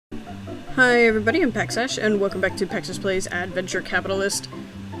Hi everybody, I'm Paxash, and welcome back to Paxash Plays AdVenture Capitalist.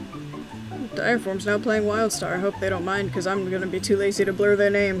 Direform's now playing Wildstar. I hope they don't mind, because I'm gonna be too lazy to blur their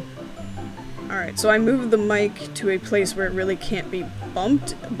name. Alright, so I moved the mic to a place where it really can't be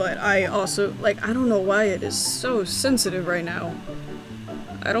bumped, but I also, I don't know why it is so sensitive right now.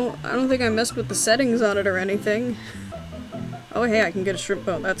 I don't think I messed with the settings on it or anything. Oh hey, I can get a shrimp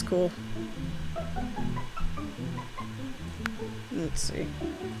boat, that's cool. Let's see.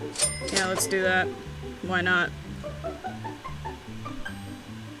 Yeah, let's do that. Why not?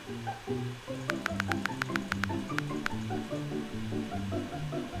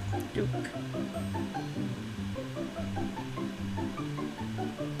 Duke.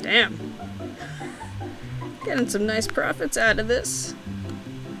 Damn. Getting some nice profits out of this.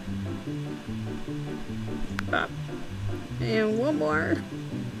 Bop. And one more.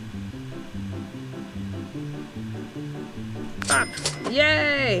 Bop.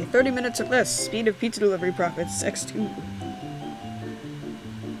 Yay! 30 minutes or less. Speed of pizza delivery profits. X2.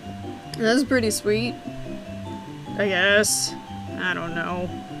 That's pretty sweet. I guess. I don't know.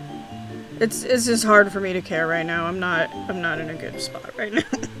 It's just hard for me to care right now. I'm not in a good spot right now.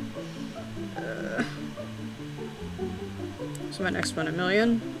 So my next one, 1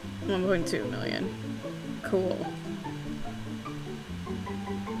 million? 1.2 million. Cool.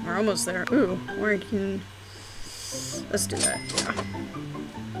 We're almost there. Ooh, or I can... Let's do that, yeah.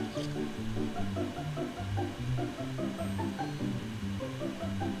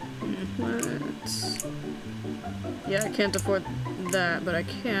 Let's... Yeah, I can't afford that, but I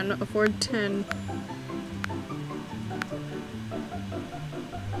can afford 10.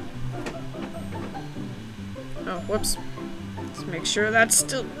 Oh, whoops. Let's make sure that's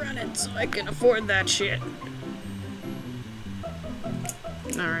still running so I can afford that shit.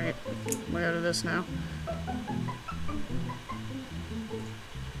 Alright, we're out of this now.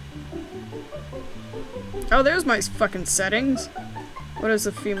 Oh, there's my fucking settings. What does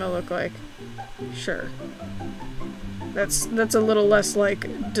the female look like? Sure. That's a little less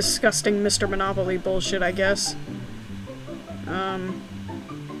like disgusting Mr. Monopoly bullshit, I guess.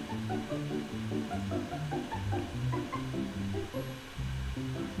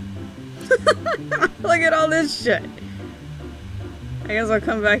 Look at all this shit. I guess I'll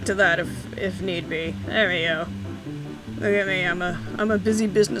come back to that if need be. There we go. Look at me, I'm a busy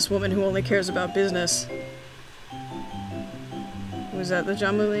businesswoman who only cares about business. Was that the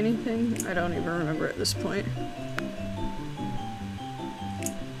John Mulaney thing? I don't even remember at this point.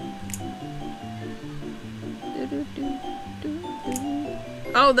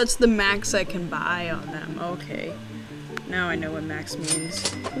 Oh, that's the max I can buy on them. Okay. Now I know what max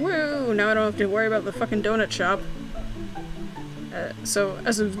means. Woo! Now I don't have to worry about the fucking donut shop. So,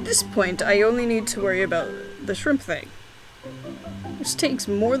 as of this point, I only need to worry about the shrimp thing. Which takes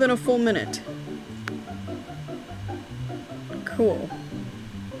more than a full minute. Cool.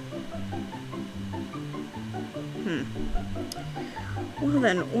 Well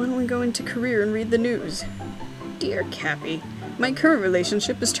then, why don't we go into career and read the news? Dear Cappy, my current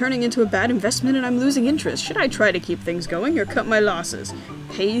relationship is turning into a bad investment and I'm losing interest. Should I try to keep things going or cut my losses?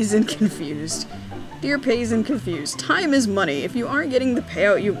 Pays and confused. Dear Pays and confused, time is money. If you aren't getting the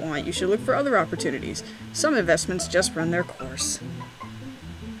payout you want, you should look for other opportunities. Some investments just run their course.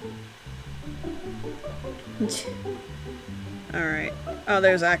 Alright. Oh,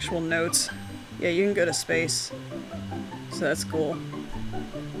 there's actual notes. Yeah, you can go to space. So that's cool.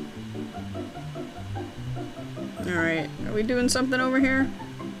 Alright. Are we doing something over here?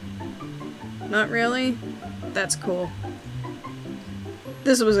 Not really? That's cool.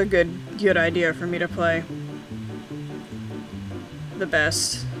 This was a good idea for me to play. The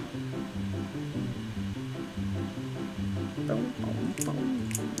best. Boom, boom, boom.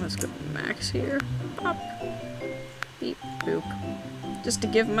 Let's go max here. Pop. Beep, boop. Just to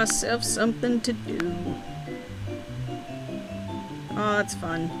give myself something to do. Oh, that's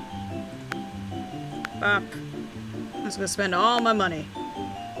fun. Bop. I'm just gonna spend all my money.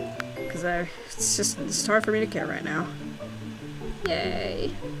 Because it's hard for me to care right now.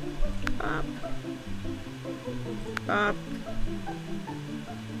 Yay. Bop. Bop.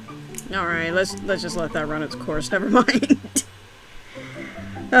 Alright, let's just let that run its course. Never mind.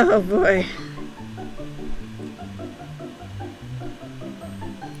 Oh boy.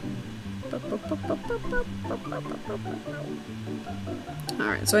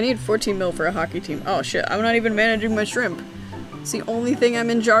 Alright, so I need 14 mil for a hockey team. Oh shit, I'm not even managing my shrimp. It's the only thing I'm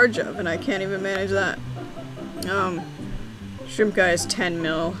in charge of, and I can't even manage that. Shrimp guy is 10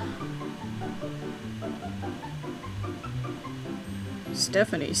 mil.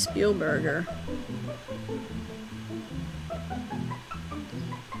 Stephanie Spielberger.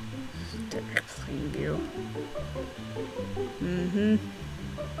 Plain view. Mm-hmm.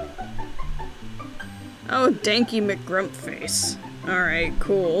 Oh, Danky McGrumpface. Alright,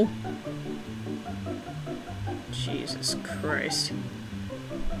 cool. Jesus Christ.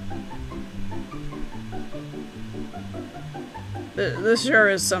 This sure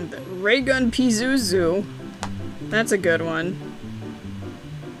is something. Raygun Pizuzu. That's a good one.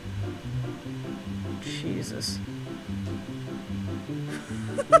 Jesus.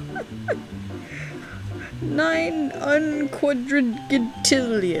 9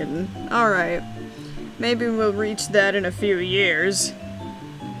 unquadrigatillion. Alright. Maybe we'll reach that in a few years.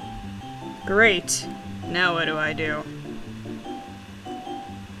 Great. Now what do I do?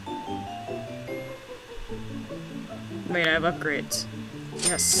 Wait, I have upgrades.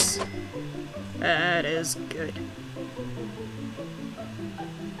 Yes. That is good.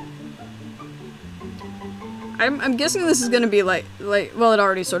 I'm guessing this is gonna be like, well, it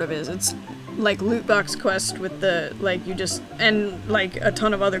already sort of is. It's like loot box quest with the, like, you just, and like a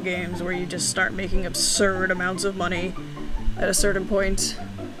ton of other games where you just start making absurd amounts of money at a certain point.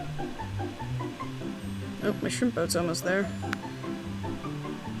 Oh, my shrimp boat's almost there.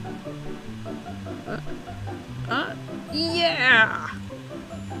 Yeah!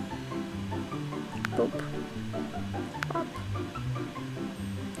 Boop. Pop.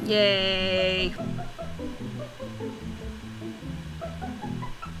 Yay!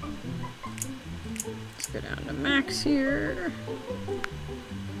 Let's go down to max here.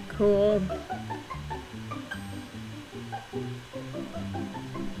 Cool.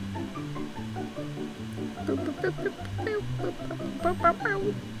 Boop, boop, boop, boop, boop, boop, boop, boop,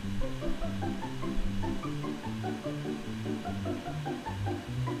 boop.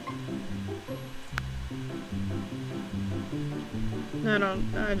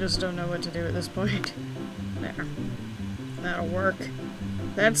 I just don't know what to do at this point. There. That'll work.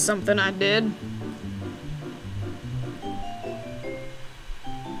 That's something I did.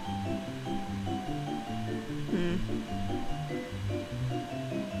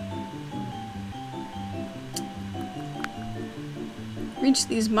 Reach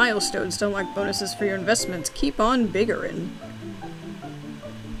these milestones to unlock bonuses for your investments. Keep on biggerin'.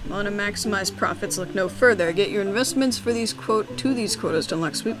 Want to maximize profits? Look no further. Get your investments for these these quotas to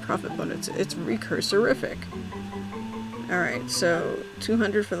unlock sweet profit bonuses. It's recursorific. Alright, so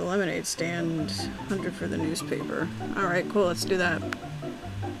 200 for the lemonade stand, 100 for the newspaper. Alright, cool, let's do that.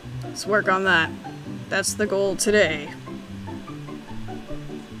 Let's work on that. That's the goal today.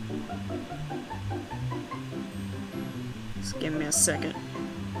 Just give me a second.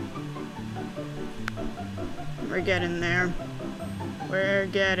 We're getting there. We're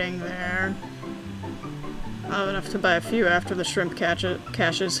getting there. I'll have enough to buy a few after the shrimp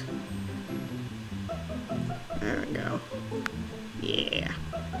caches. There we go. Yeah.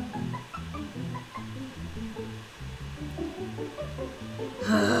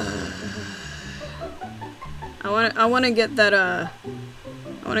 I want to get that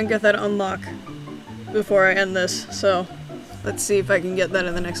unlock before I end this. So, let's see if I can get that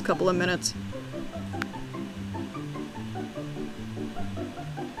in the next couple of minutes.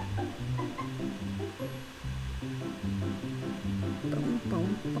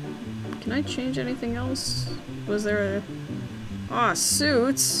 Can I change anything else? Was there a... Ah,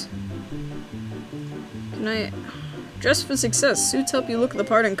 suits! Can I... Dress for success. Suits help you look the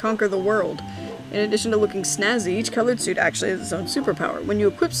part and conquer the world. In addition to looking snazzy, each colored suit actually has its own superpower. When you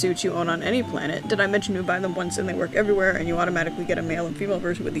equip suits you own on any planet, did I mention you buy them once and they work everywhere, and you automatically get a male and female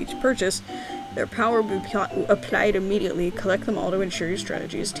version with each purchase, their power will be applied immediately. Collect them all to ensure your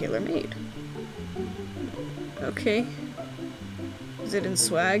strategy is tailor-made. Okay. Is it in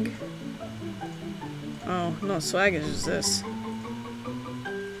swag? Oh, no, swag is just this.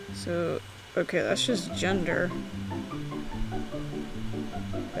 So, okay, that's just gender.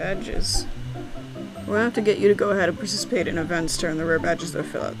 Badges. We'll have to get you to go ahead and participate in events to earn the rare badges that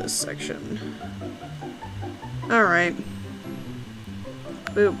fill out this section. Alright.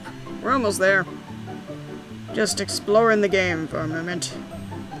 Boop. We're almost there. Just exploring the game for a moment.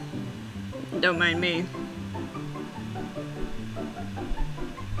 Don't mind me.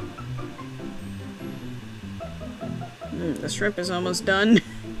 The shrimp is almost done.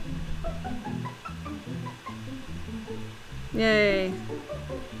 Yay.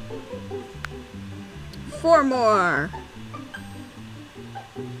 4 more!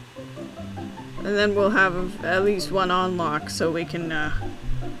 And then we'll have at least one unlock, so we can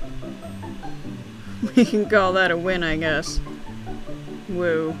call that a win, I guess.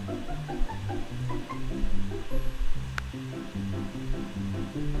 Woo.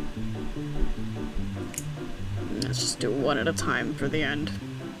 Let's just do one at a time for the end.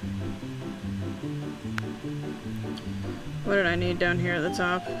 What did I need down here at the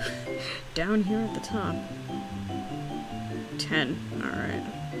top? Down here at the top. 10. Alright.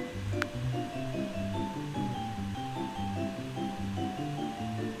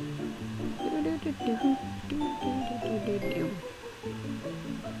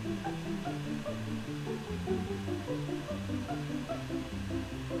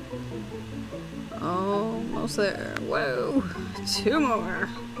 Almost there. Whoa. 2 more.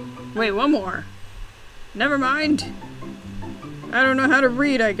 Wait, 1 more. Never mind. I don't know how to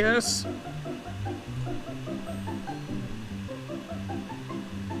read, I guess.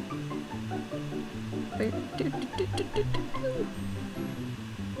 Wait.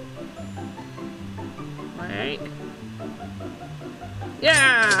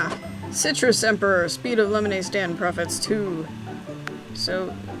 Yeah! Citrus Emperor. Speed of lemonade stand profits 2.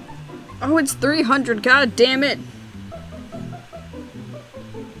 So... Oh, it's 300. God damn it.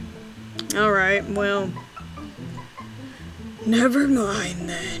 Alright, well... Never mind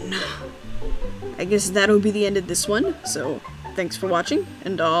then. I guess that'll be the end of this one, so thanks for watching,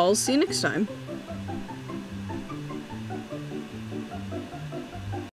 and I'll see you next time.